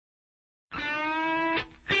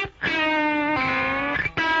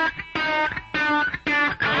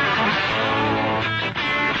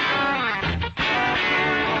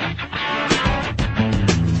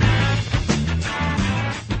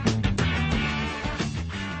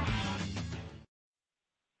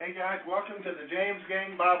Hey guys, welcome to the James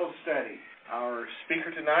Gang Bible Study. Our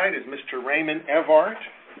speaker tonight is Mr. Raymond Evartt.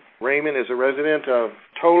 Raymond is a resident of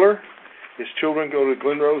Toller. His children go to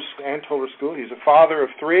Glen Rose and Toller School. He's a father of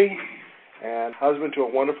 3 and husband to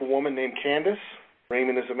a wonderful woman named Candace.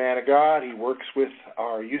 Raymond is a man of God. He works with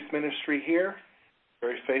our youth ministry here,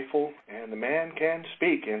 very faithful, and the man can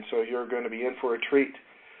speak, and so you're going to be in for a treat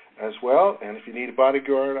as well. And if you need a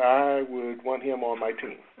bodyguard, I would want him on my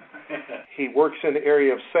team. He works in the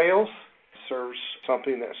area of sales, serves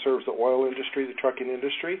something that serves the oil industry, the trucking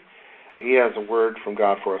industry. He has a word from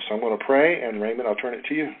God for us. So I'm going to pray, and Raymond, I'll turn it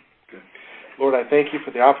to you. Good. Lord, I thank you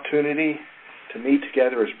for the opportunity to meet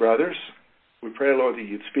together as brothers. We pray, Lord, that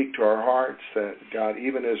you'd speak to our hearts, that, God,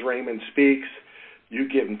 even as Raymond speaks, you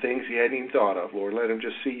give him things he hadn't even thought of. Lord, let him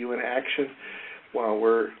just see you in action while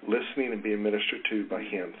we're listening and being ministered to by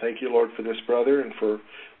him. Thank you, Lord, for this brother and for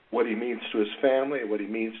what he means to his family, what he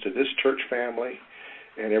means to this church family,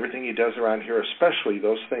 and everything he does around here, especially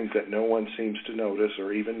those things that no one seems to notice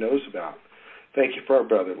or even knows about. Thank you for our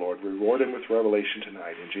brother, Lord. Reward him with revelation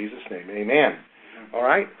tonight. In Jesus' name, amen. All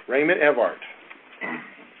right, Raymond Evartt.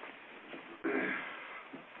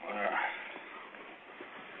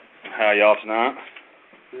 How y'all tonight?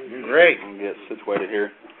 Great. I'll get situated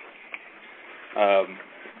here.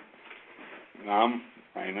 I'm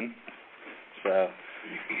Raymond. So,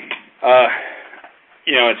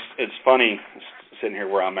 it's funny sitting here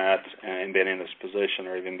where I'm at and being in this position,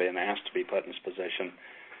 or even being asked to be put in this position.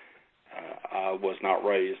 I was not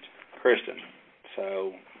raised Christian,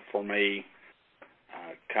 so for me,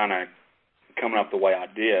 kind of coming up the way I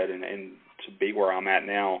did, and to be where I'm at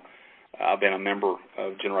now, I've been a member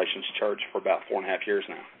of Generations Church for about 4.5 years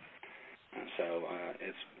now, and so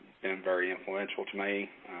it's been very influential to me.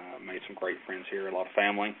 Made some great friends here, a lot of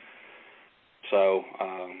family. So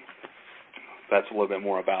that's a little bit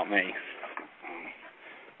more about me.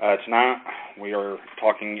 Tonight we are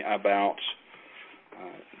talking about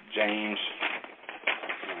James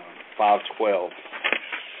 5:12.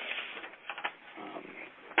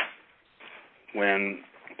 When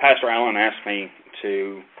Pastor Allen asked me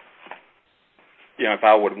to, if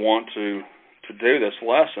I would want to do this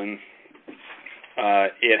lesson,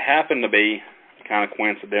 it happened to be kind of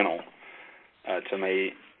coincidental to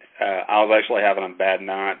me. I was actually having a bad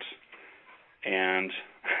night, and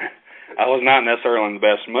I was not necessarily in the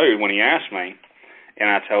best mood when he asked me, and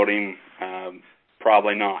I told him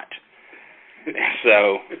probably not.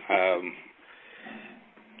 So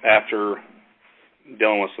after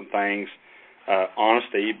dealing with some things,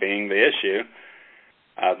 honesty being the issue,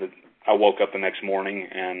 I woke up the next morning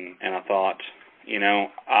and I thought,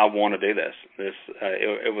 I want to do this.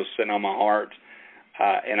 It was sitting on my heart,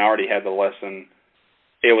 and I already had the lesson.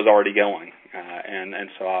 It was already going, and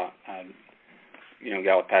so I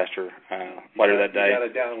got with Pastor later that day. You got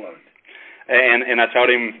it downloaded. And I told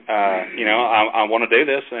him, I want to do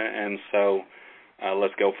this, and so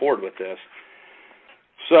let's go forward with this.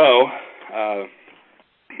 So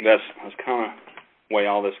that's kind of the way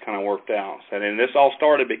all this kind of worked out. And this all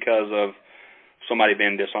started because of somebody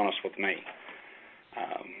being dishonest with me.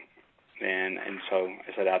 And so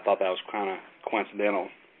I said I thought that was kind of coincidental.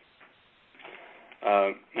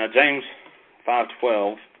 Now James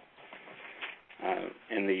 5:12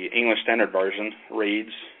 in the English Standard Version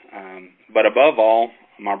reads, "But above all,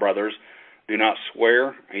 my brothers, do not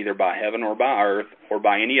swear either by heaven or by earth or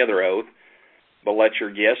by any other oath, but let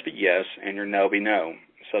your yes be yes and your no be no,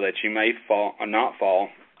 so that you may not fall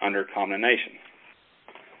under condemnation."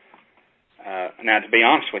 Now, to be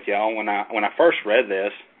honest with y'all, when I first read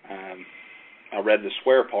this, I read the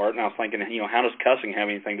swear part, and I was thinking, how does cussing have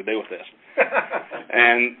anything to do with this?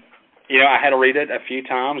 And I had to read it a few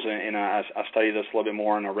times, and I studied this a little bit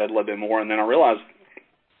more, and I read a little bit more, and then I realized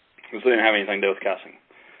this didn't have anything to do with cussing.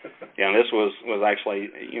 This was actually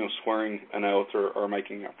swearing an oath or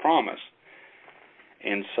making a promise.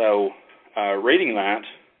 And so, reading that,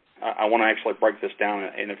 I want to actually break this down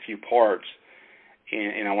in a few parts,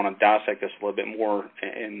 and I want to dissect this a little bit more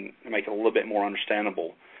and make it a little bit more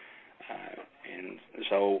understandable. And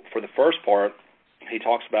so, for the first part, he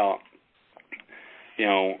talks about,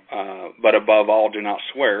 but above all, do not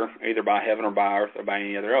swear either by heaven or by earth or by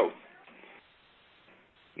any other oath.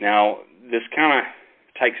 Now, this kind of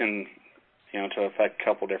takes into effect a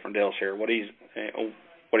couple different deals here. What he's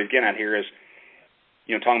getting at here is,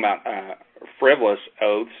 talking about frivolous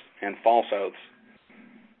oaths and false oaths,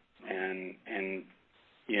 and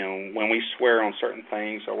when we swear on certain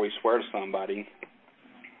things or we swear to somebody,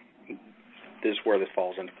 this is where this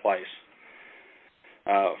falls into place.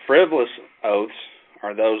 Frivolous oaths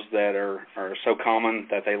are those that are so common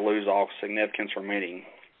that they lose all significance or meaning,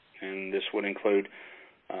 and this would include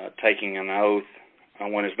taking an oath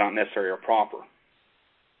when it's not necessary or proper.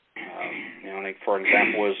 I think, for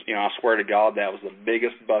example, is I swear to God that was the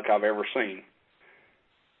biggest buck I've ever seen.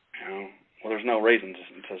 Well, there's no reason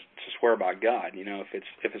to swear by God. If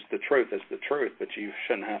it's the truth, it's the truth. But you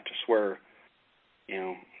shouldn't have to swear,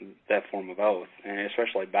 that form of oath, and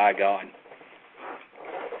especially by God.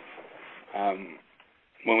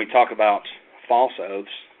 When we talk about false oaths,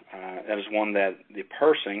 that is one that the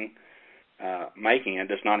person making it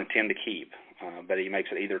does not intend to keep, but he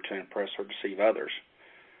makes it either to impress or deceive others.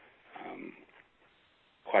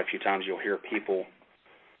 Quite a few times you'll hear people,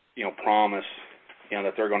 promise,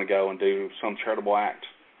 that they're going to go and do some charitable act,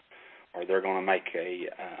 or they're going to make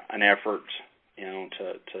an effort,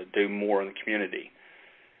 to do more in the community.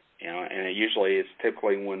 And it usually is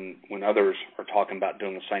typically when others are talking about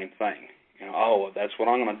doing the same thing. That's what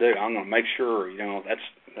I'm going to do. I'm going to make sure,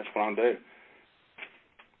 that's what I'm going to do.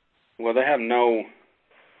 Well, they have no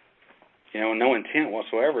intent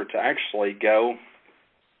whatsoever to actually go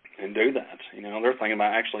and do that. They're thinking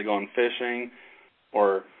about actually going fishing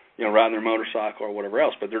or, riding their motorcycle or whatever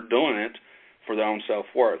else, but they're doing it for their own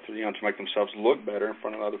self-worth, to make themselves look better in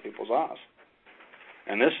front of other people's eyes.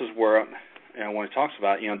 And this is where, when he talks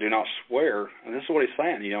about, do not swear, and this is what he's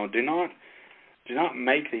saying, do not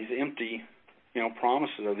make these empty,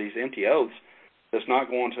 promises or these empty oaths that's not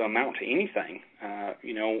going to amount to anything.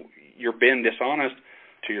 You're being dishonest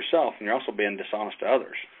to yourself, and you're also being dishonest to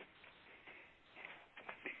others.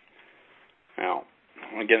 Now,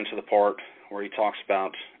 I'm going to get into the part where he talks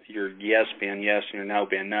about your yes being yes and your no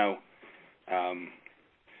being no.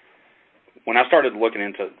 When I started looking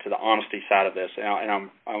into the honesty side of this,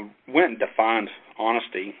 and I went and defined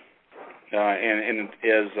honesty, and it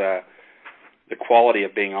is the quality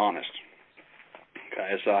of being honest.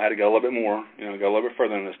 Okay, so I had to go a little bit more, go a little bit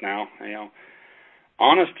further than this now.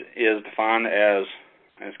 Honest is defined as,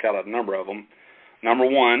 and it's got a number of them. Number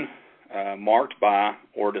one, marked by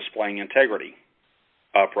or displaying integrity,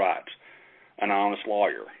 upright, an honest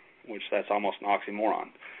lawyer, which that's almost an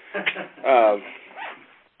oxymoron.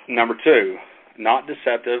 Number two, not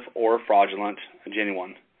deceptive or fraudulent,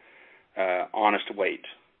 genuine, honest weight.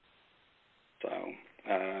 So,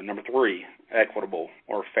 number three, equitable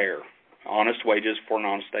or fair, honest wages for an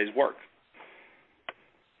honest day's work.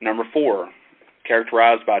 Number four,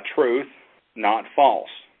 characterized by truth, not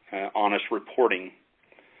false, honest reporting.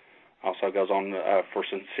 Also goes on for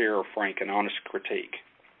sincere, frank, and honest critique.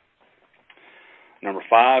 Number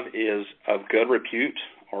five is of good repute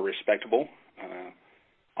or respectable,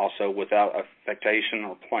 also without affectation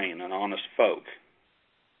or plain, an honest folk.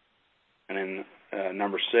 And then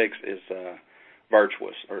number six is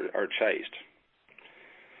virtuous or chaste.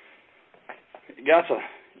 You got to,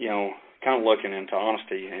 kind of looking into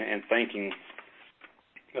honesty and thinking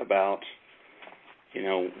about,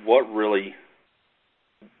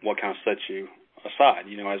 what kind of sets you aside.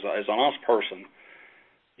 As an honest person,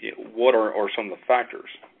 what are some of the factors,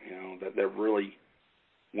 that really,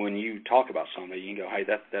 when you talk about somebody, you can go, hey,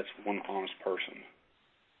 that's one honest person.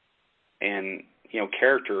 And,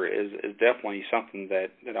 character is definitely something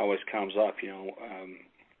that always comes up,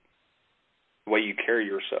 the way you carry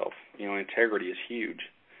yourself. Integrity is huge.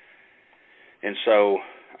 And so,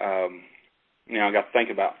 I got to think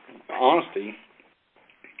about honesty,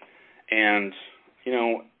 and,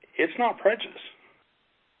 it's not prejudice.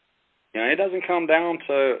 It doesn't come down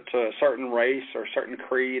to a certain race or a certain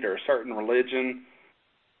creed or a certain religion,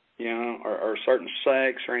 or a certain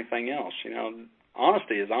sex or anything else.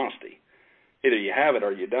 Honesty is honesty. Either you have it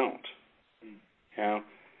or you don't. And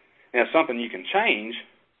it's something you can change,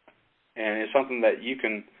 and it's something that you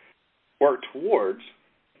can work towards,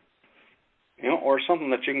 or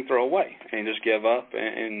something that you can throw away and just give up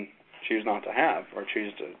and choose not to have or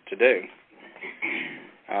choose to do.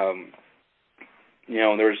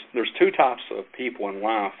 There's two types of people in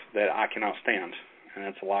life that I cannot stand, and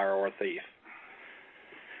that's a liar or a thief.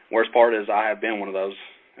 Worst part is I have been one of those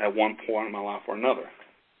at one point in my life or another,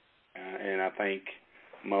 and I think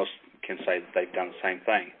most can say that they've done the same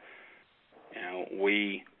thing.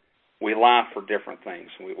 We lie for different things.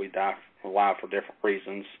 We lie for different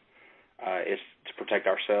reasons. It's to protect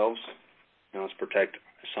ourselves. It's to protect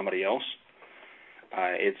somebody else.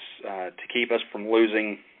 It's to keep us from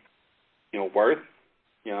losing, worth.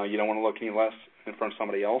 You don't want to look any less in front of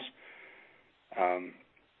somebody else.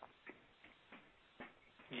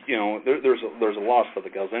 There's a lot of stuff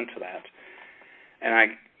that goes into that. And I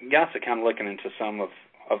got to kind of looking into some of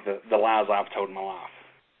the lies I've told in my life.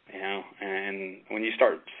 And when you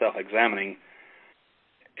start self-examining,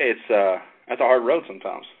 that's a hard road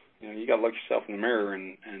sometimes. You got to look yourself in the mirror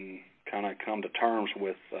and kind of come to terms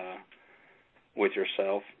with with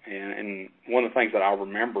yourself. And one of the things that I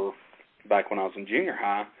remember back when I was in junior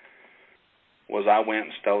high was I went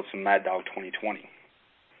and stole some Mad Dog 2020.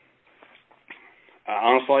 I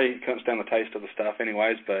honestly couldn't stand the taste of the stuff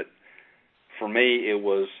anyways, but for me it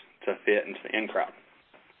was to fit into the in crowd.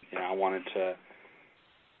 I wanted to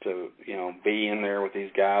be in there with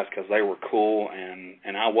these guys because they were cool,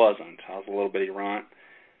 and I wasn't. I was a little bitty runt,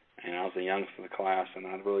 and I was the youngest of the class, and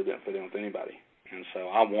I really didn't fit in with anybody. And so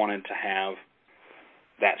I wanted to have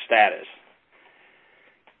that status.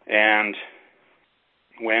 And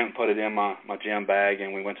went and put it in my gym bag,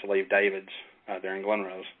 and we went to leave David's there in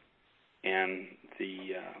Glenrose. And the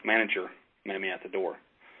manager met me at the door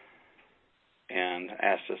and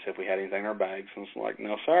asked us if we had anything in our bags. And I was like,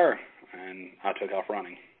 no, sir. And I took off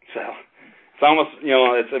running. So it's almost,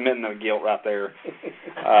 it's admitting no guilt right there.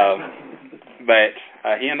 But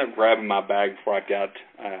he ended up grabbing my bag before I got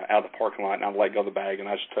out of the parking lot, and I let go of the bag, and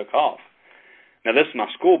I just took off. Now, this is my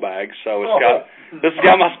school bag, so this has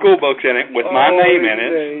got my school books in it with my name in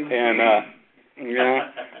it. And,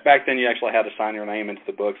 back then you actually had to sign your name into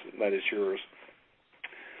the books that is yours.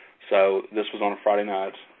 So this was on a Friday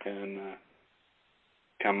night, and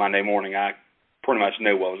come Monday morning, I pretty much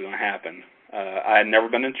knew what was going to happen. I had never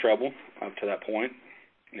been in trouble up to that point,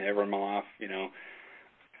 never in my life,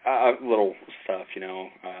 little stuff,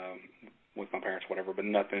 with my parents, whatever, but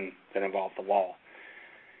nothing that involved the law.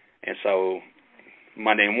 And so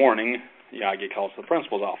Monday morning, I get called to the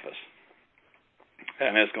principal's office.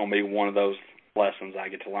 And it's going to be one of those lessons I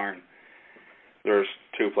get to learn. There's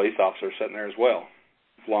 2 police officers sitting there as well,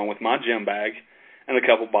 along with my gym bag and a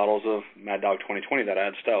couple bottles of Mad Dog 2020 that I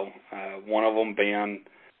had stole. One of them being,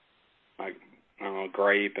 like, I don't know,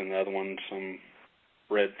 grape, and the other one some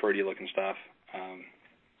red, fruity-looking stuff.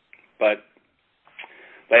 But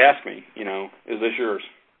they asked me, is this yours?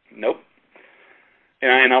 Nope.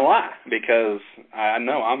 And I lie because I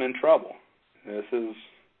know I'm in trouble. This is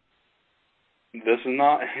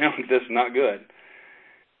not this is not good.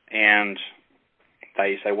 And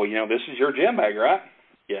they say, well, this is your gym bag, right?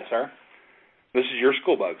 Yes, sir. This is your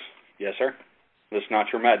school books. Yes, sir. This is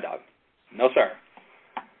not your Mad Dog. No, sir.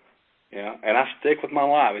 And I stick with my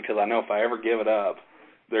lie because I know if I ever give it up,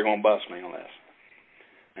 they're going to bust me on this.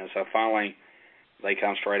 And so finally, they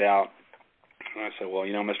come straight out. And I said, well,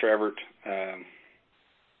 Mr. Evartt,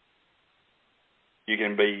 you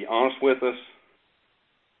can be honest with us,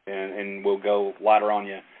 and we'll go lighter on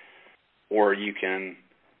you, or you can,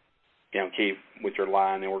 keep with your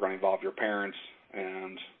lie, and then we're going to involve your parents,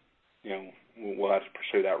 and, we'll have to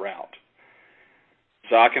pursue that route.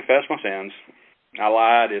 So I confessed my sins. I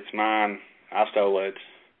lied. It's mine. I stole it.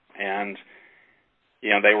 And,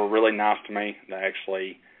 they were really nice to me. They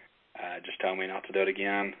actually just told me not to do it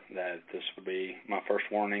again, that this would be my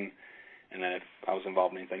first warning, and that if I was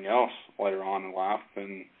involved in anything else later on in life,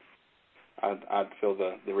 then I'd feel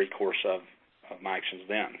the recourse of my actions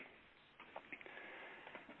then.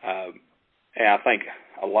 And I think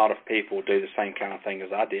a lot of people do the same kind of thing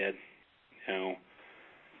as I did.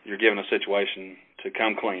 You're given a situation to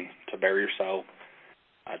come clean, to bare your soul,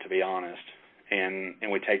 to be honest, and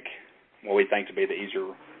we take what we think to be the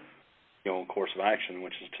easier, course of action,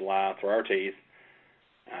 which is to lie through our teeth,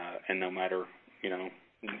 and no matter,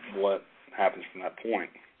 what happens from that point.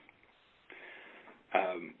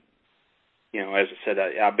 As I said,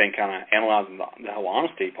 I've been kind of analyzing the whole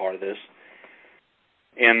honesty part of this,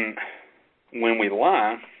 and when we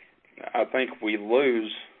lie, I think we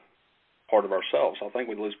lose part of ourselves. I think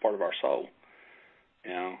we lose part of our soul.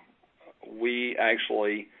 We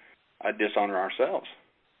actually dishonor ourselves.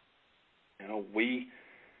 We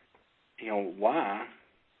lie,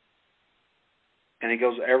 and it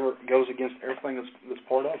goes against everything that's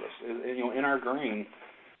part of us. In our green,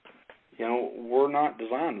 we're not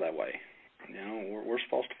designed that way. We're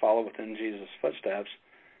supposed to follow within Jesus' footsteps,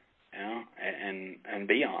 and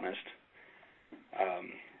be honest.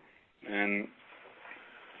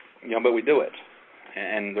 But we do it,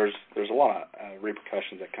 and there's a lot of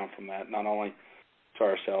repercussions that come from that, not only to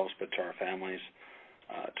ourselves but to our families,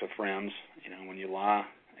 to friends. When you lie,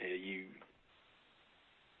 you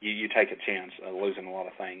take a chance of losing a lot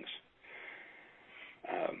of things.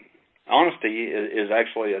 Honesty is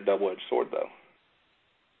actually a double-edged sword, though.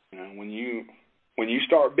 When you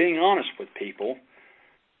start being honest with people,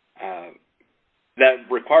 that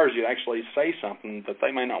requires you to actually say something that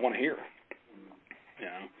they may not want to hear.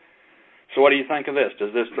 So what do you think of this?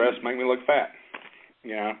 Does this dress make me look fat?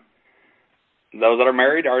 Those that are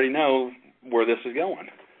married already know where this is going.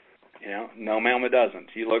 No, ma'am, it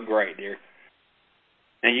doesn't. You look great, dear.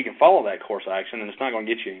 And you can follow that course of action, and it's not going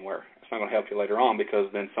to get you anywhere. It's not going to help you later on,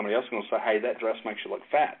 because then somebody else is going to say, hey, that dress makes you look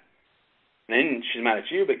fat. then she's mad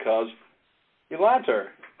at you because you lied to her.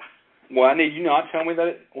 Well, I need you not tell me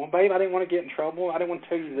that. Well, babe, I didn't want to get in trouble. I didn't want to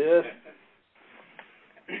tell you this.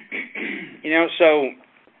 So,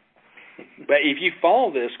 but if you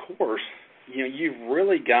follow this course, you've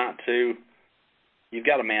really you've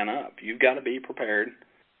got to man up. You've got to be prepared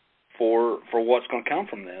for what's going to come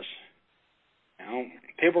from this.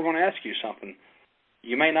 People are going to ask you something.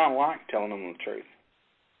 You may not like telling them the truth.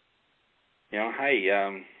 Hey,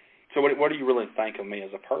 so what do you really think of me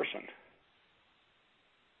as a person?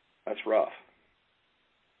 That's rough.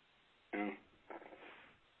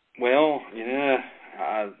 Well,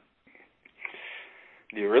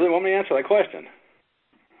 do you really want me to answer that question?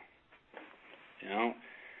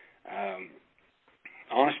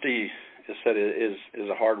 Honesty is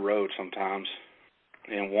a hard road sometimes,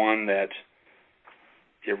 and one that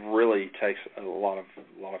it really takes a lot of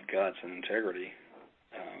guts and integrity,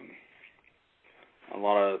 a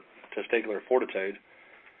lot of testicular fortitude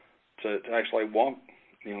to actually walk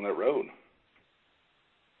that road.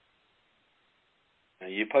 Now,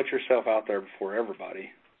 you put yourself out there before everybody,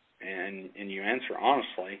 and you answer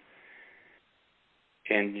honestly,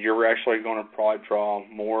 and you're actually going to probably draw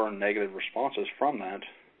more negative responses from that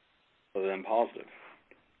than positive.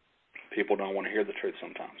 People don't want to hear the truth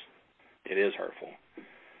sometimes. It is hurtful.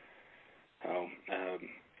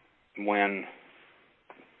 When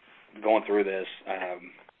going through this,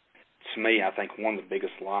 to me, I think one of the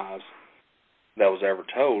biggest lies that was ever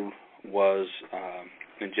told was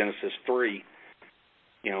in Genesis 3,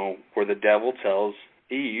 where the devil tells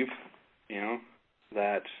Eve,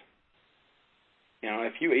 that,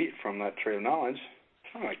 if you eat from that tree of knowledge,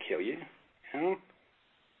 it's not going to kill you, You're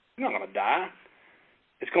not going to die.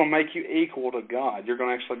 It's going to make you equal to God. You're going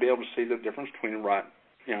to actually be able to see the difference between right,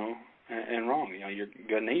 and wrong. You're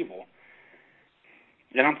good and evil.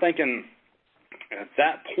 And I'm thinking, at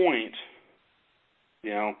that point,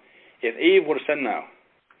 if Eve would have said no,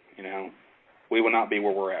 we would not be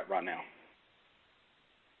where we're at right now.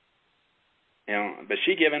 But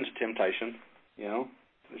she gave in to temptation.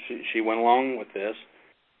 She went along with this,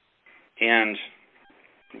 and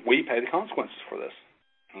we pay the consequences for this.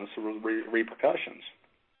 That's the repercussions.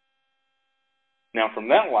 Now, from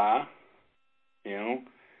that lie,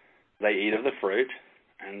 they eat of the fruit,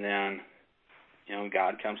 and then,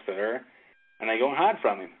 God comes to her, and they go and hide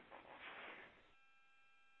from him.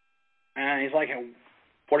 And he's like,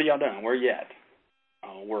 what are y'all doing? Where are you at?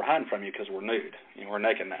 Oh, we're hiding from you because we're nude. We're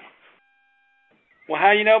naked now. Well,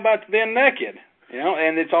 how do you know about being naked?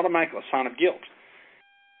 And it's automatically a sign of guilt.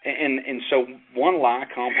 And so one lie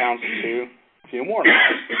compounds to a few more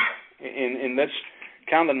lies. And that's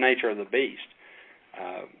kind of the nature of the beast.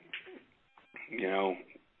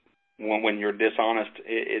 When you're dishonest,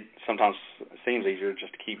 it sometimes seems easier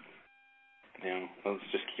just to keep,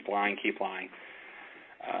 let's just keep lying.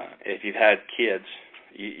 If you've had kids,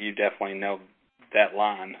 you definitely know that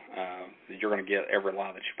line, that you're going to get every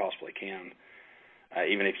lie that you possibly can.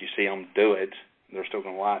 Even if you see them do it, they're still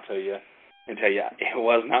going to lie to you and tell you, it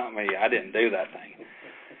was not me, I didn't do that thing.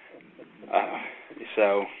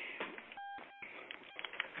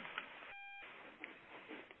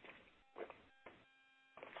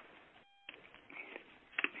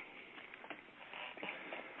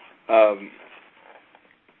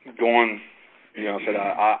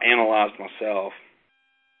 I analyzed myself,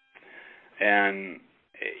 and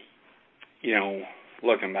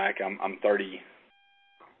looking back, I'm 36,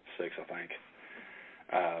 I think.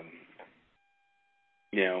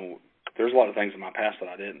 There's a lot of things in my past that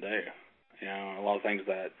I didn't do. A lot of things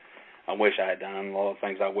that I wish I had done. A lot of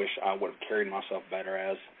things I wish I would have carried myself better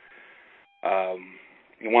as.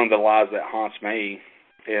 One of the lies that haunts me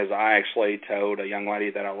is I actually told a young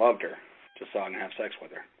lady that I loved her just so I can have sex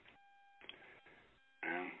with her.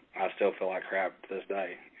 I still feel like crap to this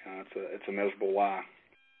day. It's a miserable lie.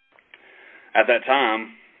 At that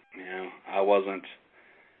time, I wasn't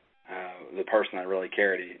the person that really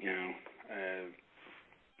cared.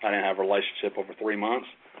 I didn't have a relationship over 3 months,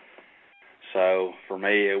 so for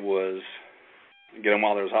me it was get them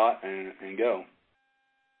while it was hot and go.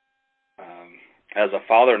 As a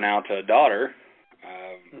father now to a daughter,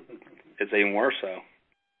 it's even worse so,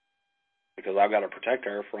 because I've got to protect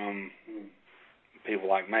her from people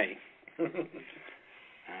like me.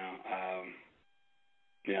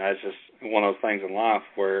 It's just one of those things in life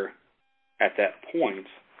where at that point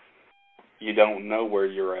you don't know where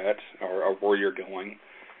you're at or where you're going.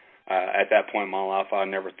 At that point in my life, I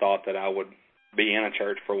never thought that I would be in a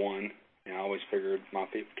church, for one. I always figured my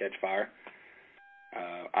feet would catch fire.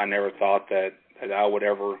 I never thought that I would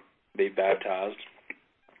ever be baptized.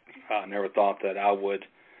 I never thought that I would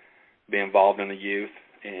be involved in the youth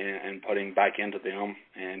and putting back into them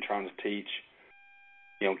and trying to teach,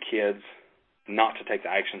 kids not to take the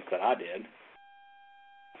actions that I did.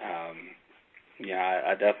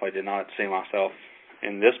 I definitely did not see myself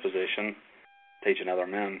in this position teaching other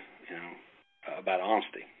men, about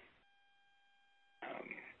honesty.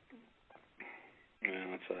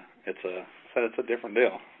 It's a different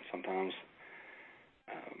deal sometimes.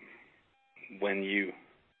 When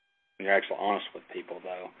you're actually honest with people,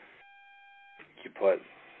 though, you put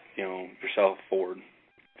yourself forward,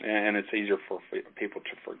 and it's easier for people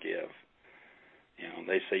to forgive.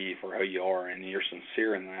 They see you for who you are, and you're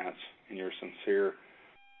sincere in that, and you're sincere,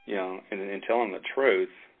 in telling the truth.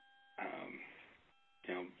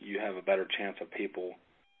 You have a better chance of people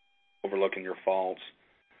overlooking your faults,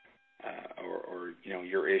 or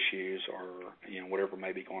your issues, or whatever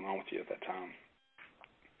may be going on with you at that time.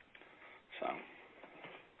 So,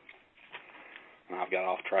 and I've got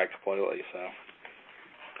off track completely. So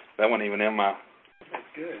that wasn't even in my. That's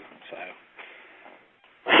good. So.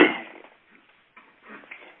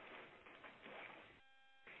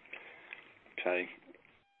 Okay.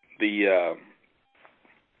 The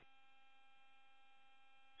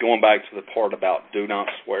going back to the part about do not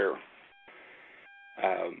swear.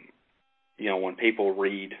 When people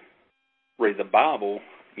read the Bible,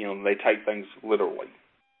 they take things literally.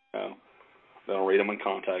 They don't read them in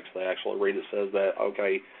context. They actually read it says that,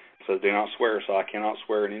 okay, it says do not swear, so I cannot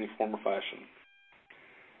swear in any form or fashion.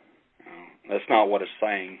 That's not what it's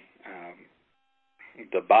saying.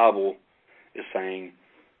 The Bible is saying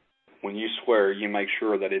when you swear, you make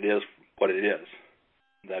sure that it is what it is,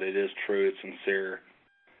 that it is true, it's sincere,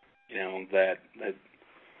 that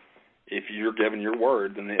if you're given your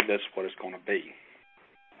word, then that's what it's going to be.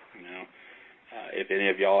 If any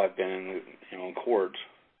of y'all have been in courts,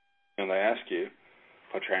 and they ask you,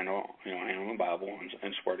 put your hand on the Bible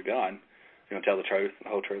and swear to God, tell the truth, the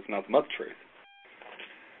whole truth, nothing but the truth.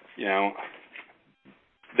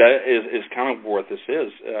 That is kind of what this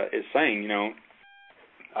is. It's saying,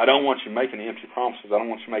 I don't want you making empty promises. I don't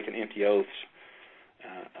want you making empty oaths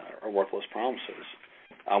or worthless promises.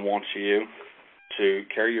 I want you to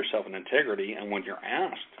carry yourself in integrity, and when you're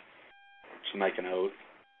asked to make an oath,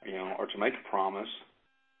 or to make a promise,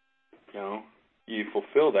 you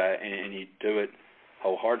fulfill that and you do it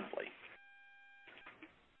wholeheartedly.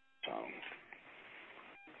 So,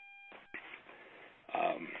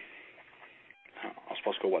 I was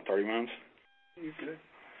supposed to go, 30 minutes? You're good.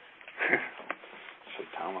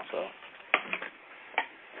 Should time myself.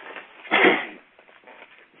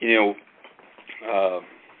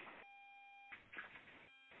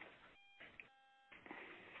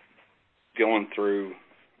 Going through,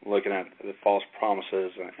 looking at the false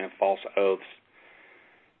promises and false oaths,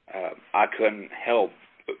 I couldn't help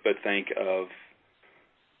but think of,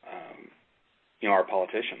 our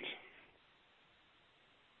politicians.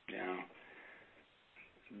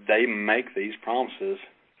 They make these promises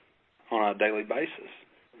on a daily basis.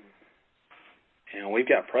 We've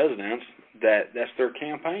got presidents that's their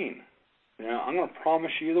campaign. I'm going to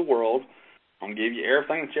promise you the world. I'm going to give you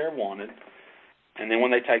everything that you ever wanted. And then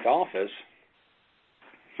when they take office,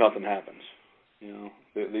 nothing happens.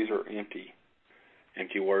 These are empty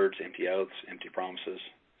words, empty oaths, empty promises.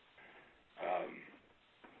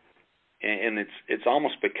 And it's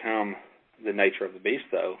almost become the nature of the beast,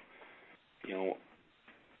 though.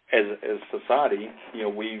 As society,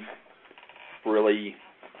 we've really,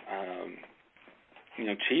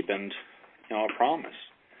 cheapened, a promise.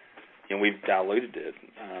 We've diluted it.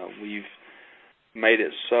 We've made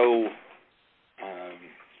it so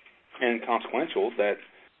inconsequential that,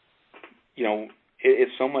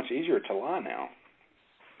 it's so much easier to lie now.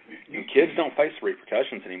 Kids don't face the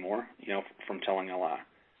repercussions anymore, from telling a lie.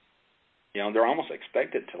 They're almost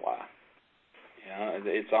expected to lie.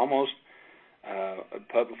 It's almost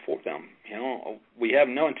put before them. We have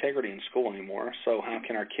no integrity in school anymore, so how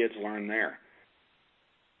can our kids learn there?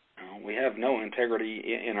 We have no integrity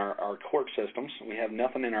in our court systems. We have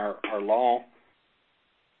nothing in our law.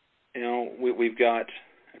 We've got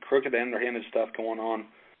crooked, underhanded stuff going on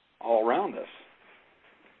all around us.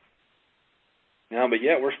 But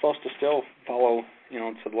yet we're supposed to still follow,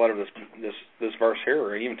 to the letter of this verse here,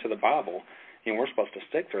 or even to the Bible. We're supposed to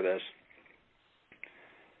stick to this.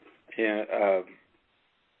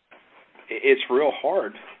 It's real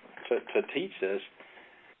hard to teach this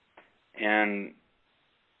and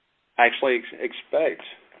actually expect,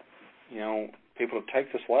 people to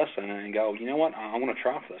take this lesson and go, you know what, I want to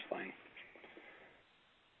try for this thing.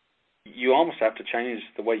 You almost have to change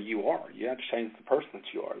the way you are. You have to change the person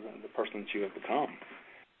that you are, the person that you have become.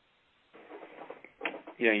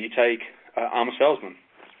 You take, I'm a salesman,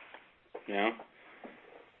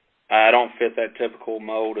 I don't fit that typical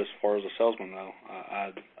mold as far as a salesman, though.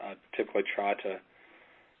 I typically try to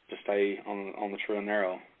stay on the true and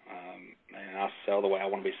narrow, and I sell the way I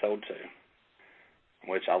want to be sold to,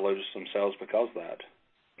 which I lose some sales because of that,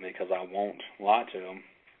 because I won't lie to them.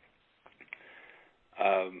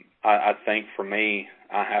 I think for me,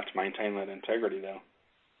 I have to maintain that integrity, though.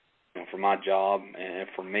 You know, for my job and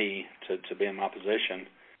for me to be in my position,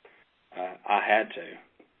 I had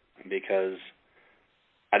to, because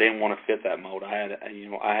I didn't want to fit that mold. I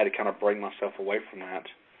had to kind of break myself away from that.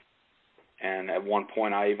 And at one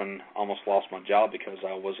point, I even almost lost my job because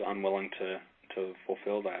I was unwilling to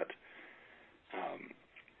fulfill that.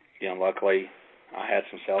 Luckily, I had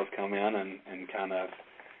some sales come in and kind of,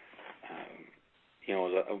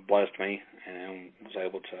 blessed me and was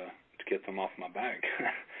able to get them off my back.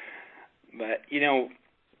 But,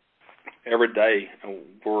 every day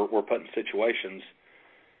we're put in situations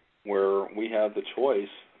where we have the choice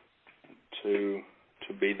to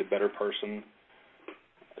be the better person,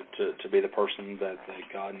 to be the person that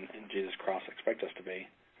God and Jesus Christ expect us to be,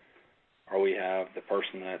 or we have the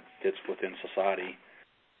person that fits within society,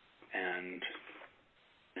 and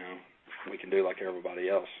we can do like everybody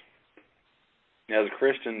else. As a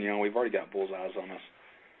Christian, we've already got bullseyes on us.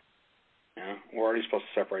 We're already supposed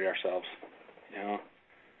to separate ourselves.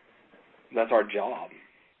 That's our job.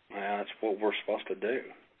 That's what we're supposed to do.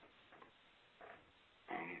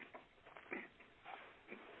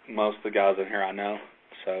 Most of the guys in here I know,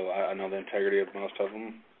 so I know the integrity of most of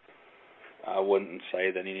them. I wouldn't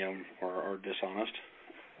say that any of them are dishonest.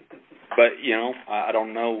 But, I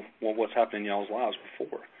don't know what's happened in y'all's lives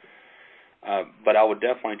before. But I would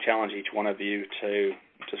definitely challenge each one of you to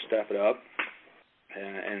step it up.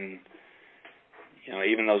 And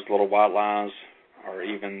even those little white lies, or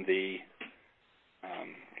even the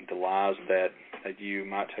lies that you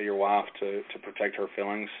might tell your wife to protect her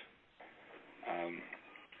feelings,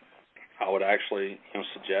 I would actually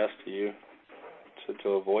suggest to you to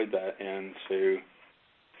avoid that and to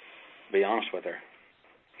be honest with her.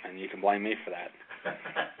 And you can blame me for that.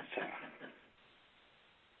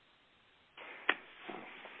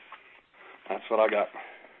 That's what I got.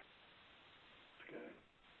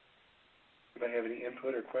 Good. Anybody have any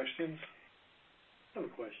input or questions? I have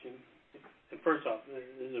a question. And first off,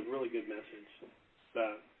 this is a really good message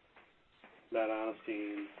about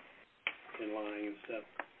honesty and lying and stuff.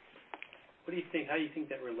 What do you think? How do you think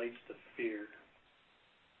that relates to fear?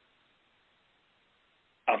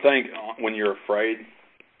 I think when you're afraid,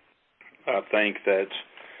 I think that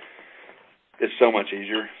it's so much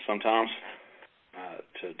easier sometimes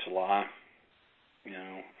to lie.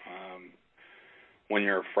 When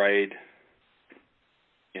you're afraid,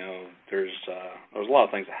 there's a lot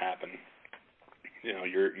of things that happen.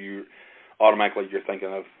 You automatically you're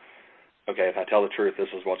thinking of, okay, if I tell the truth, this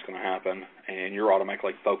is what's going to happen, and you're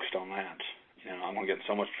automatically focused on that. I'm going to get in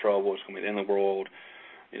so much trouble. It's going to be the end of the world.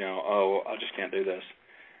 I just can't do this.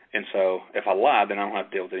 And so if I lie, then I don't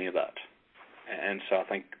have to deal with any of that. And so I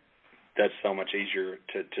think that's so much easier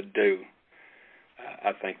to do.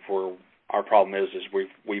 I think for our problem is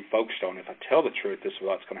we've focused on, if I tell the truth, this is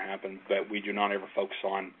what's going to happen, but we do not ever focus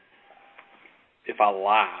on, if I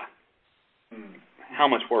lie, how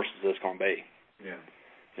much worse is this going to be? Yeah.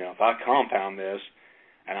 If I compound this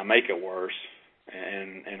and I make it worse,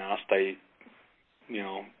 and I stay,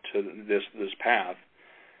 to this path,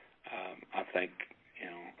 I think,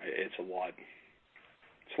 it's a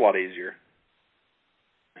lot easier.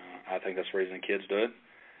 I think that's the reason kids do it.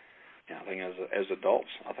 I think as adults,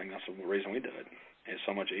 I think that's the reason we do it. It's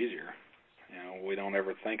so much easier. We don't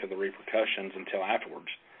ever think of the repercussions until afterwards.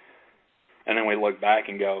 And then we look back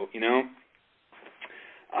and go,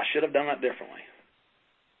 I should have done that differently.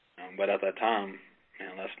 But at that time,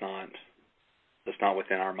 that's not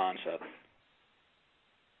within our mindset.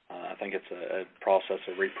 I think it's a process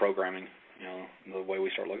of reprogramming, the way we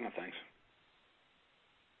start looking at things.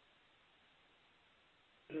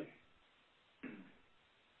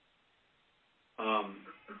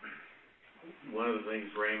 One of the things,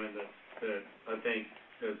 Raymond, that I think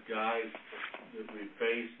as guys that we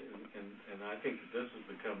face, and I think that this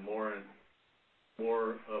has become more and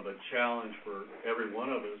more of a challenge for every one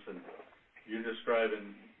of us. And you're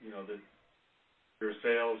describing, that you're a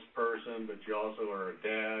salesperson, but you also are a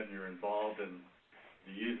dad, and you're involved in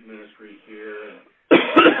the youth ministry here.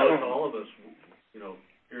 And all of us,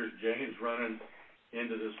 here's James running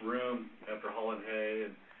into this room after hauling hay,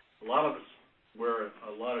 and a lot of us wear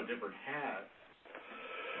a lot of different hats.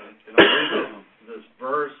 And I read this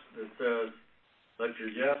verse that says, let your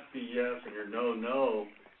yes be yes and your no, no.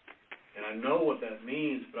 And I know what that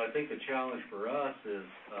means, but I think the challenge for us is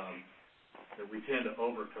that we tend to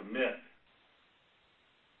overcommit.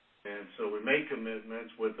 And so we make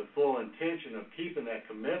commitments with the full intention of keeping that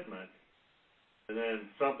commitment, and then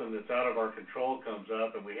something that's out of our control comes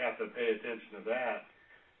up, and we have to pay attention to that.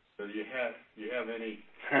 So do you have any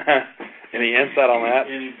any insight on that?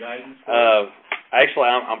 Any guidance? Actually,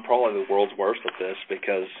 I'm probably the world's worst at this,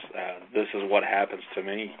 because this is what happens to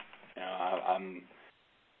me. I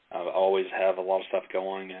always have a lot of stuff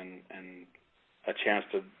going, and a chance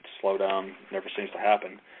to slow down never seems to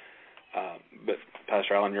happen. But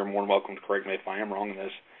Pastor Allen, you're more than welcome to correct me if I am wrong in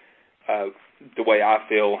this. The way I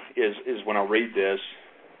feel is when I read this,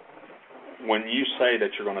 when you say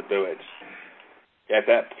that you're going to do it, at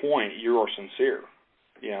that point you are sincere,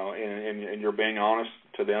 and you're being honest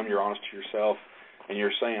to them, you're honest to yourself, and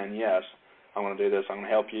you're saying, yes, I'm going to do this, I'm going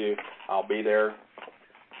to help you, I'll be there.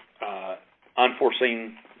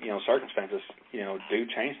 Unforeseen, circumstances, do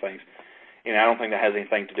change things. And I don't think that has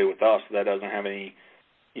anything to do with us. That doesn't have any,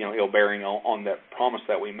 ill bearing on that promise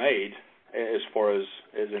that we made as far as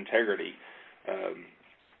integrity.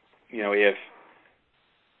 If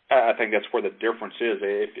I think that's where the difference is.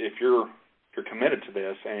 If you're committed to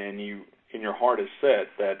this, and you in your heart is set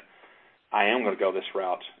that I am going to go this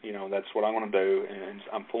route, that's what I want to do, and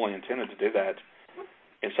I'm fully intended to do that,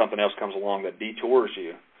 and something else comes along that detours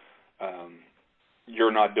you,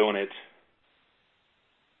 you're not doing it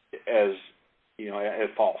as as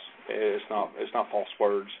false. It's not false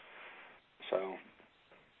words. So.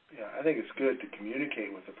 Yeah, I think it's good to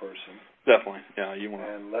communicate with the person. Definitely, yeah. You want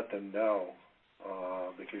and let them know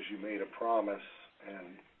because you made a promise,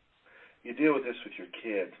 and you deal with this with your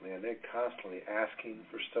kids, man. They're constantly asking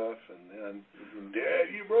for stuff, and then,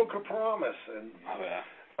 Dad, you broke a promise, and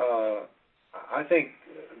I think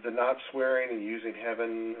the not swearing and using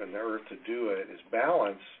heaven and earth to do it is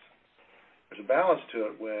balanced. There's a balance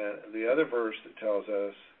to it when the other verse that tells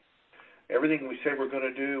us everything we say we're going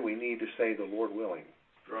to do, we need to say the Lord willing.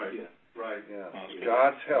 Right. Yeah. Right. Yeah.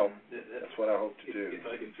 God's help. That's what I hope to do. If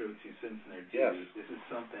I can throw 2 cents in there too, yes. This is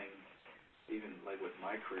something, even like with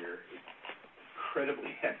my career, it's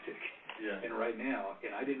incredibly hectic. Yeah. And right now,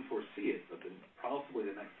 and I didn't foresee it, but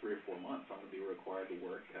probably the next 3 or 4 months, I'm going to be required to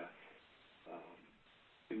work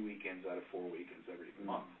 2 weekends out of 4 weekends every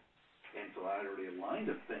month. And so I had already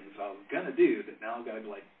aligned of things I was going to do that now I've got to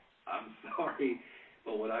be like, I'm sorry,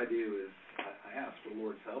 but what I do is I ask for the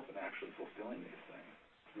Lord's help in actually fulfilling these things.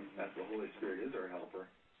 Mm-hmm. That's the Holy Spirit is our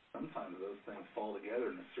helper. Sometimes those things fall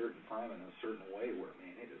together in a certain time and in a certain way where,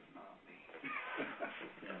 man, it is not me.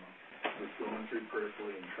 Just going through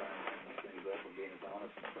prayerfully and trying to line those things up and being as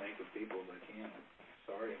honest and frank with people as I can. I'm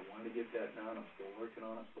sorry, I wanted to get that done. I'm still working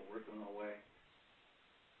on it, still working on the way.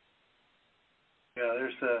 Yeah,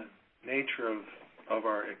 there's the nature of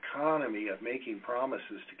our economy of making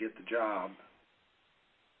promises to get the job,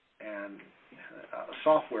 and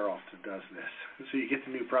software often does this. So you get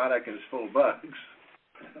the new product and it's full of bugs,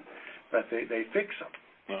 but they fix them.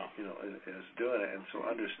 Is doing it, and so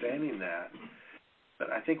understanding that. But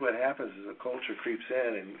I think what happens is a culture creeps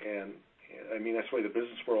in, and I mean that's the way the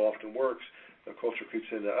business world often works. The culture creeps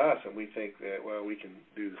into us, and we think that we can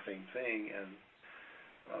do the same thing, and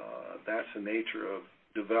that's the nature of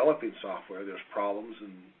developing software. There's problems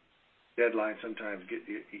and deadlines sometimes get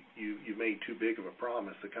you made too big of a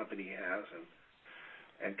promise the company has, and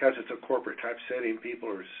because it's a corporate type setting, people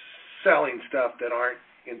are selling stuff that aren't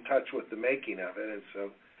in touch with the making of it, and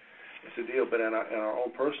so it's a deal. But in our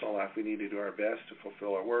own personal life, we need to do our best to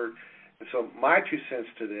fulfill our word. And so my 2 cents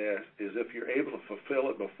to this is if you're able to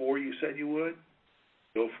fulfill it before you said you would,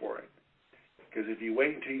 go for it. Because if you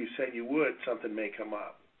wait until you said you would, something may come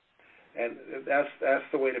up. And that's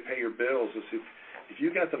the way to pay your bills. Is if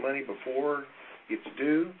you got the money before it's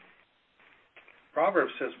due,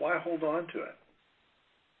 Proverbs says, why hold on to it?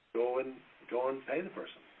 Go and pay the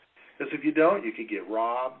person. Because if you don't, you could get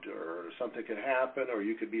robbed, or something could happen, or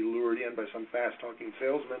you could be lured in by some fast-talking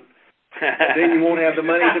salesman. And then you won't have the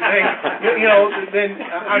money to pay. Then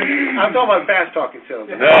I'm talking about fast-talking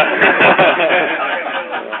salesman. And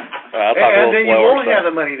then you won't have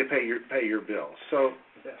the money to pay your bills. So.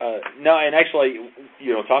 No, and actually,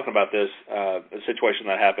 talking about this, a situation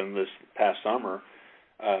that happened this past summer,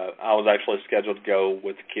 I was actually scheduled to go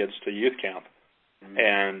with the kids to youth camp,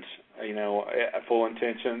 and full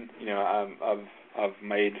intention. I've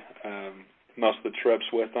made most of the trips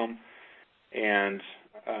with them, and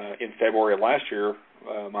in February of last year,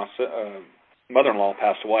 my mother-in-law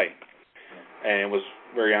passed away, and it was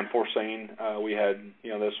very unforeseen. We had,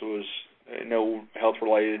 this was no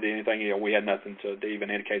health-related anything. We had nothing to even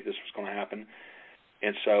indicate this was going to happen,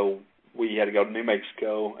 and so we had to go to New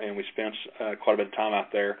Mexico, and we spent quite a bit of time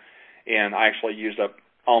out there, and I actually used up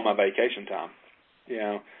on my vacation time, you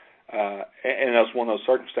know. And that's one of those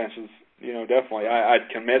circumstances, you know, definitely. I'd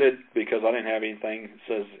committed because I didn't have anything that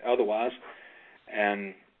says otherwise.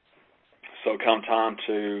 And so come time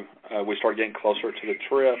to, we start getting closer to the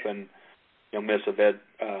trip, and, you know, Miss Evartt,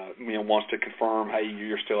 you know, wants to confirm, hey,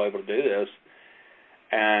 you're still able to do this.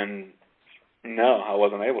 And no, I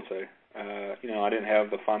wasn't able to. You know, I didn't have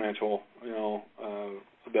the financial, you know,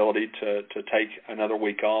 ability to take another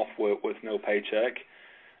week off with no paycheck.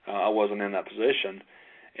 I wasn't in that position.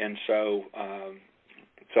 And so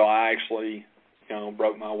I actually, you know,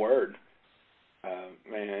 broke my word.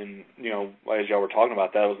 And, you know, as y'all were talking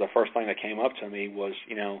about, that was the first thing that came up to me was,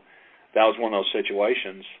 you know, that was one of those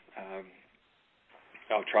situations.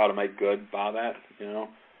 I'll try to make good by that, you know.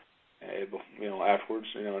 You know, afterwards,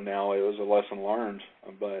 you know, now it was a lesson learned,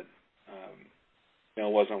 but, you know,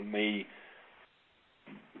 it wasn't me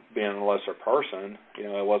being a lesser person. You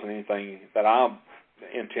know, it wasn't anything that I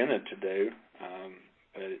intended to do,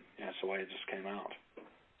 but that's the way it just came out.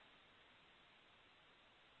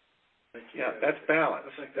 Yeah, that's balance.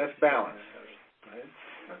 That's balance. Right?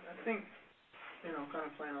 I think, you know, kind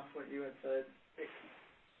of playing off what you had said,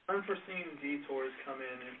 unforeseen detours come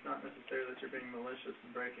in. It's not necessarily that you're being malicious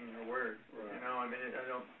and breaking your word. Right. You know, I mean, I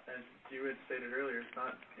don't, as you had stated earlier, it's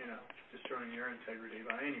not, you know, destroying your integrity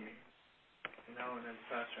by any means. You know, and as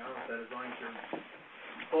Pastor Allen said, as long as you're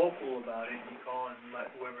vocal about it, you call and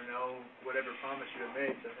let whoever know whatever promise you have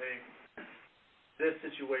made, say, hey, this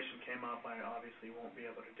situation came up, I obviously won't be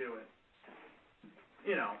able to do it.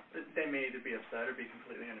 You know, they may either be upset or be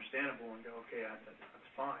completely understandable and go, okay, that's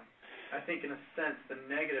fine. I think in a sense the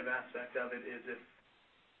negative aspect of it is if,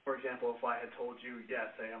 for example, if I had told you, yeah,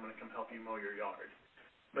 say I'm going to come help you mow your yard,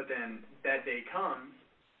 but then that day comes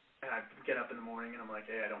and I get up in the morning and I'm like,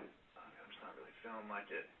 hey, I'm just not really feeling like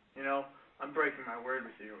it. You know, I'm breaking my word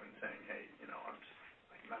with you and saying, hey, you know,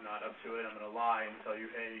 I'm not up to it. I'm going to lie and tell you,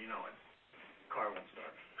 hey, you know, the car won't start.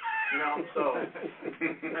 You know, so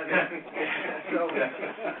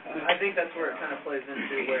I think that's where it kind of plays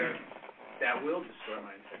into where that will destroy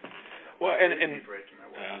my integrity. Well, and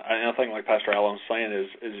I think like Pastor Allen was saying is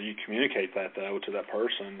you communicate that though to that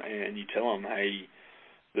person and you tell them, hey,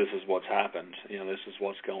 this is what's happened. You know, this is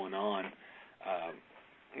what's going on.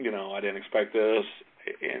 You know, I didn't expect this,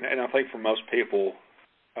 and I think for most people,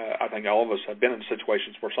 I think all of us have been in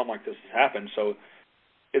situations where something like this has happened. So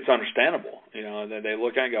it's understandable, you know, that they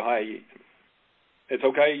look at it and go, hey, it's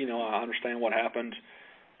okay, you know, I understand what happened,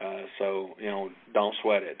 so, you know, don't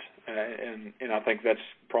sweat it. And I think that's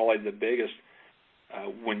probably the biggest,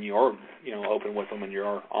 when you're, you know, open with them and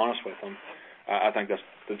you're honest with them, I think that's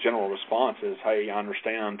the general response is, hey, I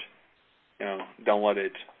understand, you know, don't let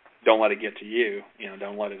it get to you, you know,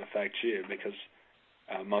 don't let it affect you, because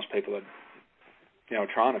most people that, you know,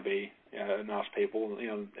 trying to be nice people, you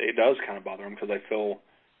know, it does kind of bother them because they feel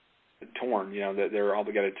torn, you know, that they're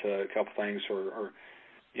obligated to a couple things or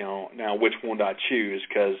you know, now which one do I choose?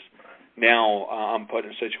 Because now I'm put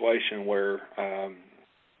in a situation where,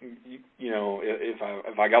 you know,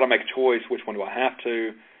 if I got to make a choice, which one do I have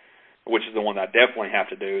to? Which is the one that I definitely have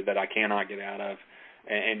to do that I cannot get out of,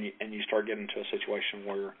 and you start getting into a situation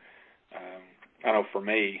where, I know for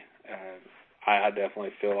me, I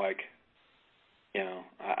definitely feel like, you know,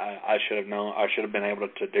 I should have known, I should have been able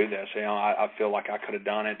to do this. You know, I feel like I could have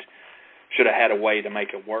done it, should have had a way to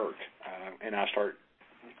make it work, and I start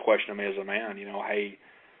questioning me as a man. You know, hey,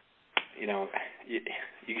 you know,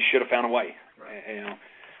 you should have found a way. Right. You know,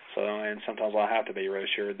 so and sometimes I have to be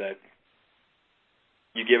reassured that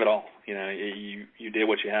you give it all. You know, you did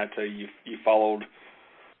what you had to. You followed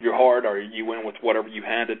your heart, or you went with whatever you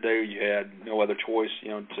had to do. You had no other choice. You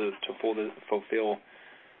know, to fulfill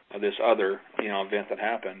this other, you know, event that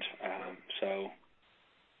happened. So,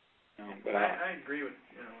 you know, but I agree with,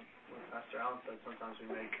 you know, what Pastor Allen said. Sometimes we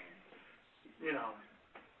make, you know,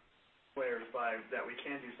 players by that we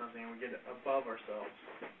can do something and we get above ourselves,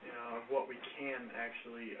 you know, of what we can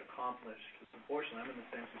actually accomplish. Because unfortunately, I'm in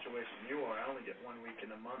the same situation you are. I only get 1 week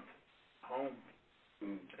in a month home,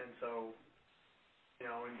 and so, you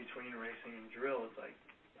know, in between racing and drill, it's like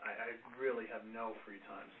I really have no free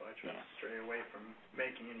time. So I try to stray away from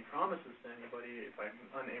making any promises to anybody if I'm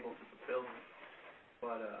unable to fulfill them.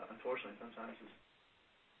 But unfortunately, sometimes it's,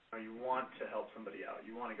 you know, you want to help somebody out.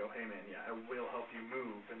 You want to go, hey man, yeah, I will help you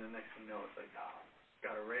move, and the next thing you know, it's like,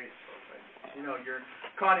 got a race. So it's like, you know, you're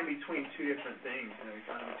caught in between two different things. You know, you're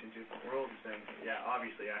caught in between two different worlds, and saying, yeah,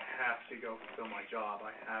 obviously I have to go fulfill my job. I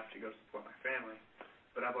have to go support my family,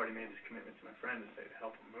 but I've already made this commitment to my friend to say to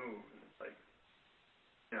help him move. And it's like,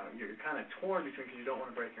 you know, you're kind of torn between, because you don't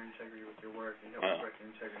want to break your integrity with your work, and you don't want to break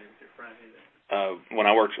your integrity with your friend either. When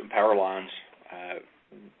I worked in power lines,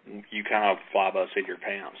 you kind of fly by the seat of your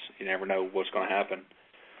pants. You never know what's going to happen.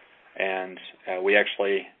 And we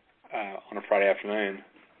actually, on a Friday afternoon,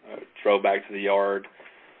 drove back to the yard,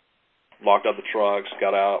 locked up the trucks,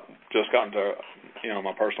 got out, just got into,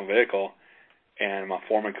 my personal vehicle, and my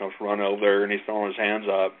foreman comes running over there, and he's throwing his hands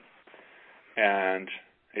up, and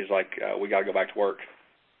he's like, we got to go back to work.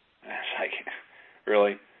 And it's like,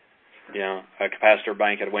 really? A capacitor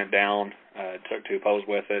bank had went down, took 2 poles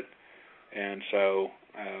with it, and so,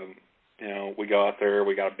 we go out there,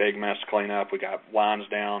 we got a big mess to clean up, we got lines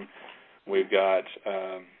down, we've got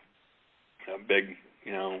a big,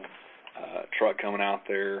 truck coming out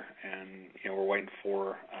there, and, we're waiting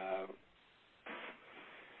for,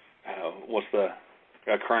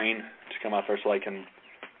 a crane to come out there so they can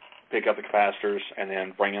pick up the capacitors and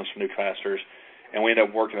then bring in some new capacitors, and we ended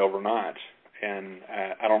up working overnight, and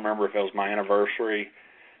I don't remember if it was my anniversary,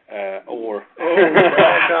 or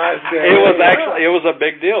it was a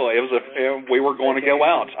big deal. We were going to go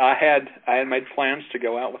out. I had made plans to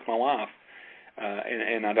go out with my wife,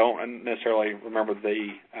 and I don't necessarily remember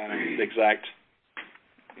the exact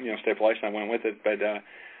stipulation I went with it, but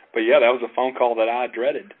yeah, that was a phone call that I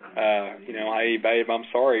dreaded. Hey babe, I'm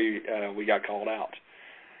sorry, we got called out,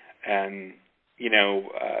 and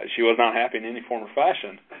she was not happy in any form or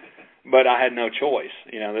fashion, but I had no choice.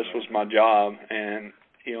 This was my job, and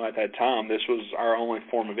at that time, this was our only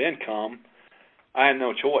form of income. I had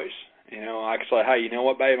no choice. I could say, hey, you know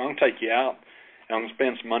what, babe, I'm going to take you out, and I'm going to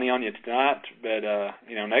spend some money on you tonight, but,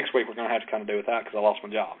 next week we're going to have to kind of do with that because I lost my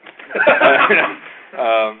job.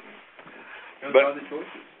 Those are the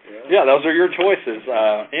choices. Yeah, those are your choices.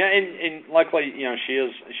 And luckily,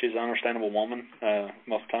 she's an understandable woman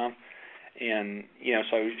most of the time, and,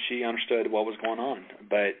 so she understood what was going on.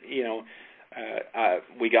 But,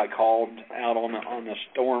 we got called out on the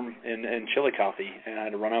storm in Chillicothe, and I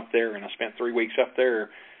had to run up there, and I spent 3 weeks up there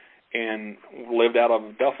and lived out of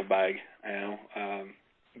a duffel bag,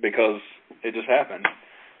 because it just happened.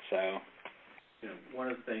 So, one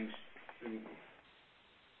of the things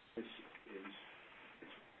is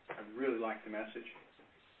I really like the message.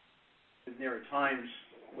 There are times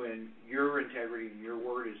when your integrity and your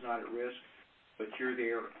word is not at risk, but you're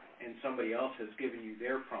there, and somebody else has given you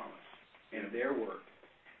their promise and their word,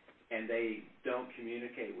 and they don't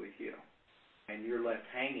communicate with you, and you're left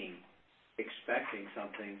hanging, expecting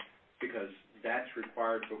something, because that's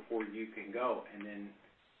required before you can go, and then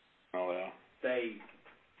they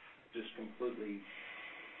just completely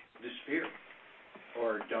disappear,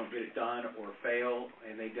 or don't get it done, or fail,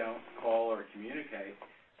 and they don't call or communicate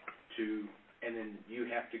and then you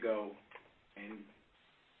have to go and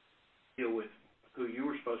deal with who you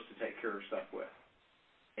were supposed to take care of stuff with.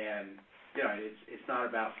 And it's not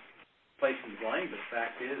about placing blame, but the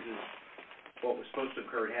fact is what was supposed to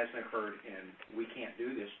occur hasn't occurred, and we can't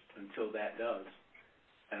do this until that does.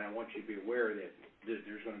 And I want you to be aware that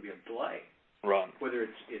there's going to be a delay. Right. Whether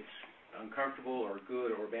it's uncomfortable or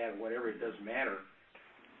good or bad, whatever, it doesn't matter.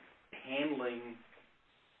 Handling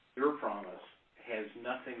your promise has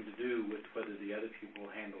nothing to do with whether the other people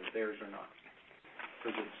handle theirs or not.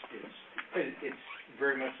 Because it's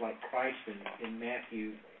very much like Christ in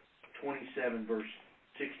Matthew 27, verse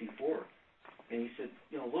 64. And he said,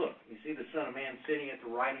 look, you see the Son of Man sitting at the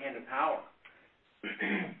right hand of power,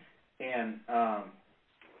 and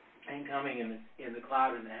coming in the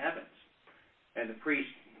cloud in the heavens. And the priests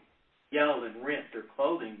yelled and rent their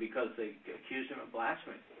clothing because they accused him of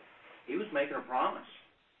blasphemy. He was making a promise.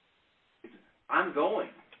 He said, I'm going.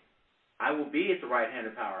 I will be at the right hand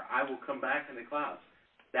of power. I will come back in the clouds.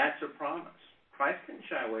 That's a promise. Christ didn't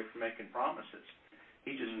shy away from making promises.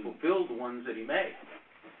 He just fulfilled the ones that he made.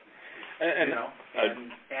 And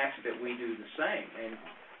asked that we do the same. And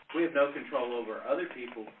we have no control over other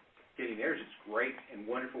people getting theirs. It's great and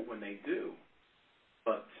wonderful when they do.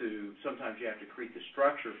 But sometimes you have to create the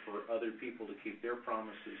structure for other people to keep their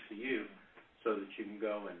promises to you so that you can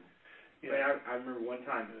go and... I remember one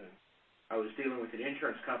time I was dealing with an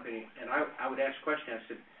insurance company, and I would ask questions.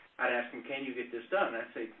 I'd ask them, can you get this done? And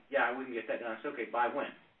I'd say, yeah, I wouldn't get that done. I said, okay, by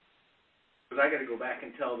when? Because I got to go back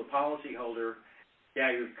and tell the policyholder,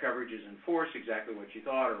 yeah, your coverage is in force, exactly what you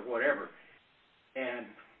thought, or whatever. And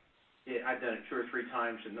I've done it 2 or 3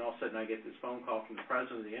 times, and all of a sudden I get this phone call from the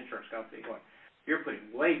president of the insurance company going, you're putting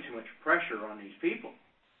way too much pressure on these people.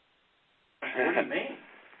 What do you mean?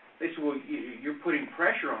 They said, well, you're putting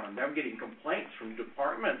pressure on them. They're getting complaints from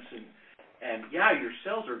departments, and yeah, your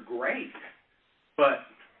sales are great, but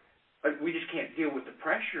we just can't deal with the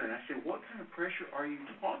pressure. And I said, what kind of pressure are you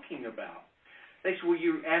talking about? They said, well,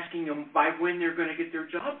 you're asking them by when they're going to get their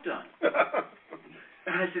job done.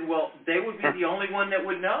 And I said, well, they would be the only one that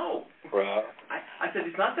would know. Right. I said,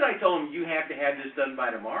 it's not that I told them you have to have this done by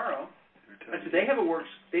tomorrow. I said, they have work,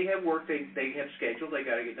 they have scheduled, they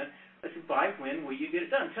got to get done. I said, by when will you get it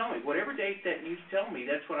done? Tell me, whatever date that you tell me,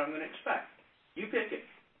 that's what I'm going to expect. You pick it.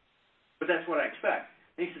 But that's what I expect.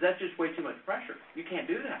 And he said, that's just way too much pressure. You can't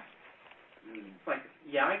do that. It's like,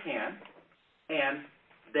 yeah, I can. And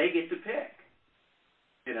they get to pick.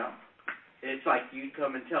 You know? It's like you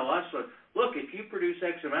come and tell us, look, if you produce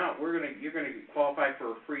X amount, you're gonna qualify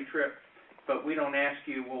for a free trip, but we don't ask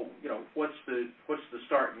you, well, you know, what's the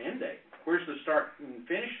start and end date? Where's the start and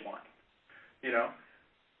finish line? You know?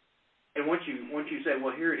 And once you say,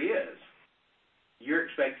 well, here it is, you're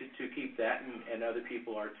expected to keep that, and other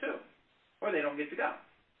people are too, or they don't get to go.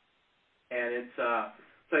 And it's so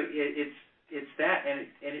it's that, and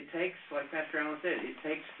it takes, like Pastor Allen said, it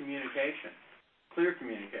takes communication, clear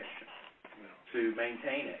communication, to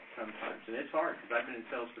maintain it sometimes, and it's hard because I've been in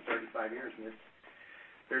sales for 35 years, and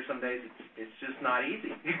there's some days it's just not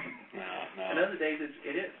easy. No. And other days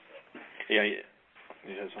it is. Yeah, you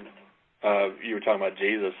had something. You were talking about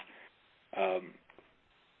Jesus.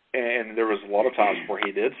 And there was a lot of times where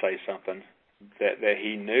he did say something that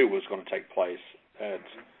he knew was going to take place. That,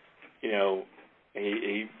 you know,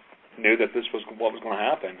 he knew that this was what was going to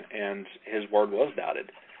happen, and his word was doubted.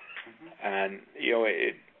 And, you know,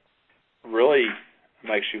 it really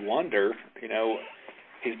makes you wonder, you know,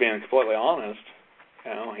 he's being completely honest.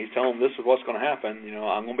 You know, he's telling them this is what's going to happen. You know,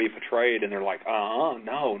 I'm going to be betrayed, and they're like, no.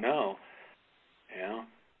 You know.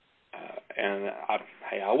 And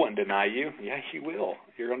I wouldn't deny you. Yeah, you will.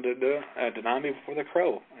 You're going to deny me before the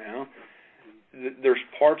crow. You know, there's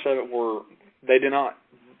parts of it where they did not,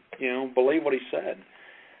 you know, believe what he said,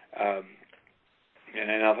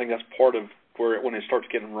 and I think that's part of where when it starts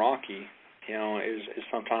getting rocky. You know, is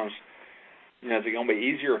sometimes, you know, is it going to be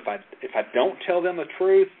easier if I don't tell them the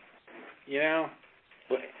truth? You know.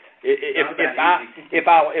 If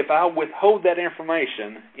I withhold that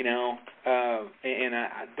information, you know, and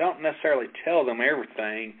I don't necessarily tell them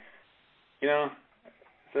everything, you know,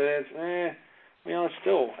 so it's you know,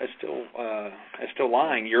 it's still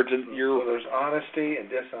lying. You're so there's honesty and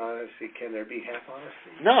dishonesty. Can there be half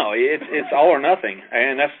honesty? No, it's all or nothing,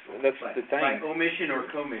 and that's the thing. Like omission or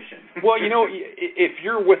commission. Well, you know, if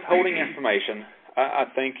you're withholding information, I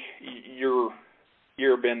think you're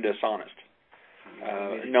being dishonest.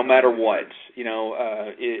 No matter what, you know,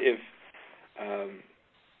 if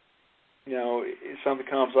you know, if something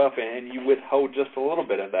comes up and you withhold just a little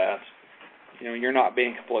bit of that, you know, you're not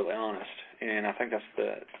being completely honest. And I think that's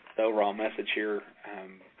the overall message here.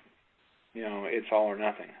 You know, it's all or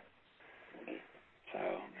nothing. So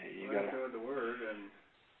you got to go with the word, and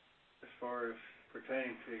as far as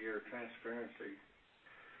pertaining to your transparency,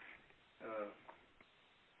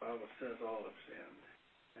 Bible says all have sinned,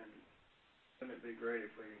 and wouldn't it be great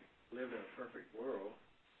if we lived in a perfect world,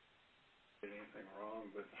 did anything wrong,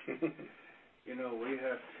 but, you know, we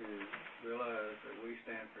have to realize that we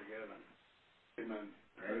stand forgiven. Amen.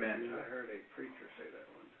 I heard a preacher say that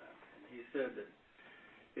one time, and he said that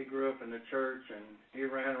he grew up in the church, and he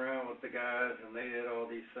ran around with the guys, and they did all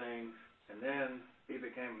these things, and then he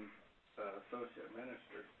became associate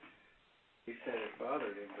minister. He said it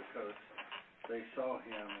bothered him because they saw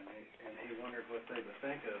him, and he wondered what they would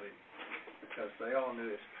think of him, because they all knew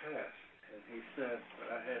his past. And he said, but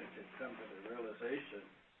I had to come to the realization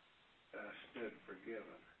that I stood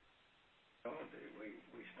forgiven. We all do.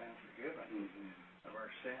 We stand forgiven of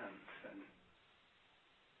our sins and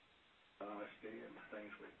honesty and the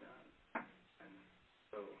things we've done. And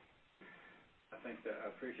so I think that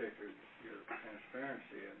I appreciate your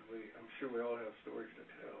transparency, and I'm sure we all have stories to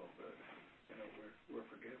tell, but you know, we're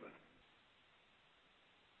forgiven.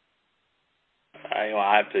 I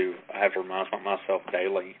have to remind myself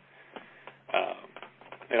daily,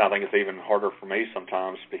 and I think it's even harder for me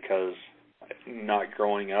sometimes because not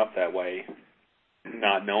growing up that way,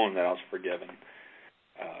 not knowing that I was forgiven.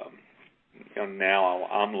 You know, now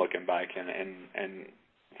I'm looking back and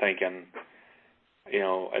thinking, you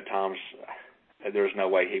know, at times there's no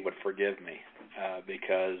way he would forgive me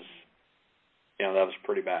because, you know, that was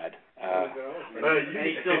pretty bad.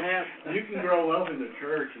 He still has. You can grow up in the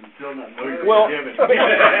church and still not know you're forgiven.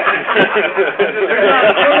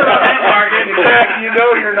 You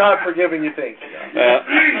know you're not forgiven, you think.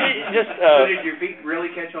 So did your feet really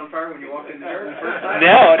catch on fire when you walked in the church the first time?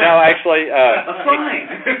 No, actually. A sign.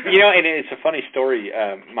 You know, and it's a funny story.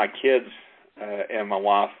 My kids and my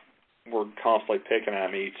wife were constantly picking at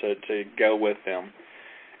me to go with them.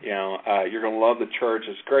 You know, you're going to love the church.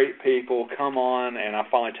 It's great people. Come on. And I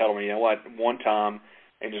finally tell them, you know what, one time,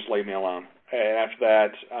 and just leave me alone. And after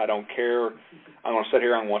that, I don't care. I'm going to sit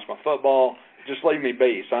here and watch my football. Just leave me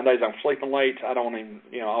be. Sundays I'm sleeping late. I don't even,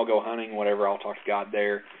 I'll go hunting, whatever. I'll talk to God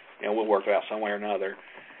there. We'll work it out some way or another.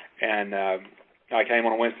 And I came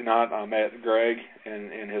on a Wednesday night. I met Greg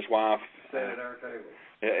and his wife. Sat at our table.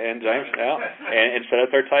 And James, and sat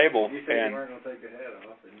at their table. You said you weren't going to take your hat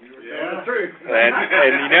off, and you were telling the truth. And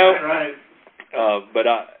right. But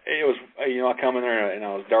it was, I come in there and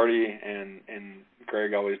I was dirty, and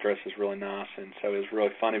Greg always dresses really nice, and so it was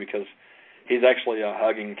really funny because he's actually a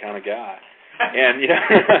hugging kind of guy. And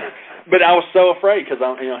but I was so afraid because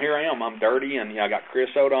here I am, I'm dirty, and I got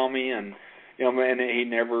creosote on me, and and it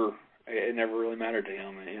never really mattered to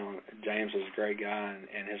him. James is a great guy,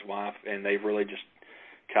 and his wife, and they really just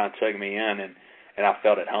kind of took me in, and I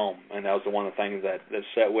felt at home, and that was one of the things that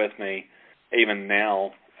sat with me, even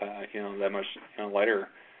now, that much later,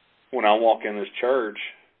 when I walk in this church,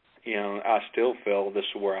 I still feel this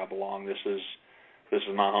is where I belong. This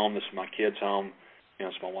is my home. This is my kids' home.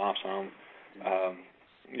 It's my wife's home.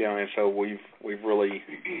 And so we've really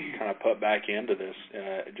kind of put back into this,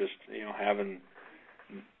 just having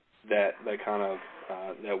that kind of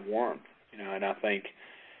that warmth, and I think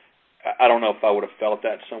I don't know if I would have felt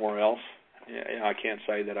that somewhere else. I can't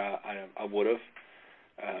say that I would have.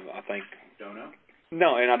 I think don't know.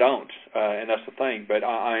 No, and I don't, and that's the thing. But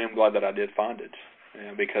I am glad that I did find it,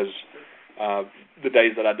 because the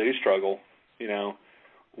days that I do struggle,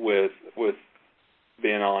 with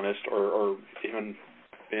being honest or even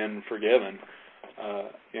being forgiven,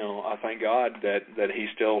 I thank God that He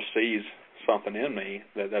still sees something in me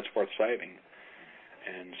that's worth saving,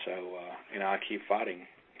 and so I keep fighting.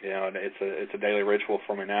 It's a daily ritual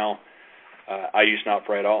for me now. I used to not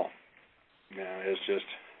pray at all. It's just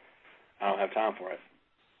I don't have time for it.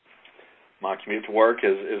 My commute to work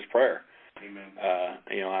is prayer. Amen.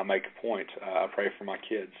 I make a point. I pray for my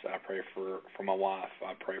kids. I pray for my wife.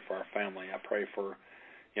 I pray for our family. I pray for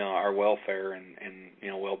our welfare and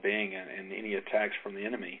well-being and any attacks from the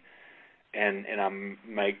enemy. And I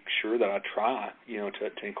make sure that I try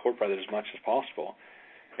to incorporate it as much as possible.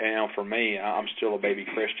 And for me, I'm still a baby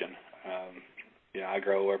Christian. I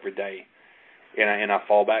grow every day, and I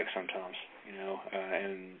fall back sometimes.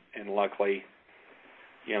 And luckily,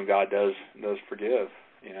 God does forgive.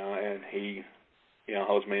 And He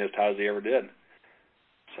holds me as tight as He ever did.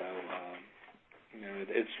 So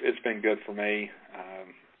it's been good for me.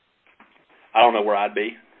 I don't know where I'd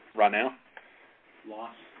be right now.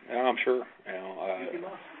 Lost. I'm sure. You'd be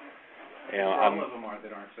lost. All of them are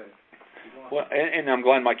that aren't saved. Well, and I'm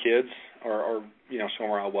glad my kids are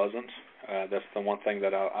somewhere I wasn't. That's the one thing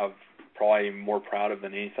that I've probably more proud of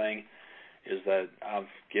than anything, is that I've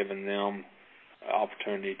given them an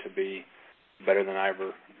opportunity to be better than I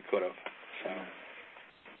ever could have. So.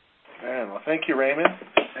 Man, well, thank you, Raymond.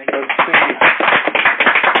 Thank you.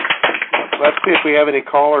 Let's see if we have any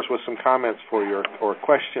callers with some comments for you or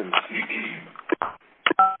questions.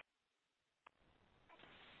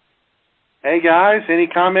 Hey, guys, any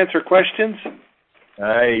comments or questions?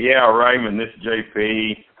 Hey, Raymond, this is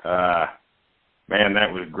JP. Man,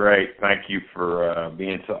 that was great. Thank you for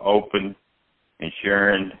being so open and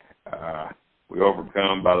sharing. We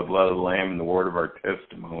overcome by the blood of the Lamb and the word of our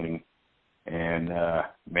testimony. And,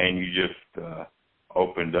 man, you just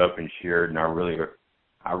opened up and shared, and I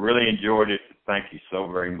really enjoyed it. Thank you so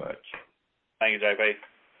very much. Thank you, JP.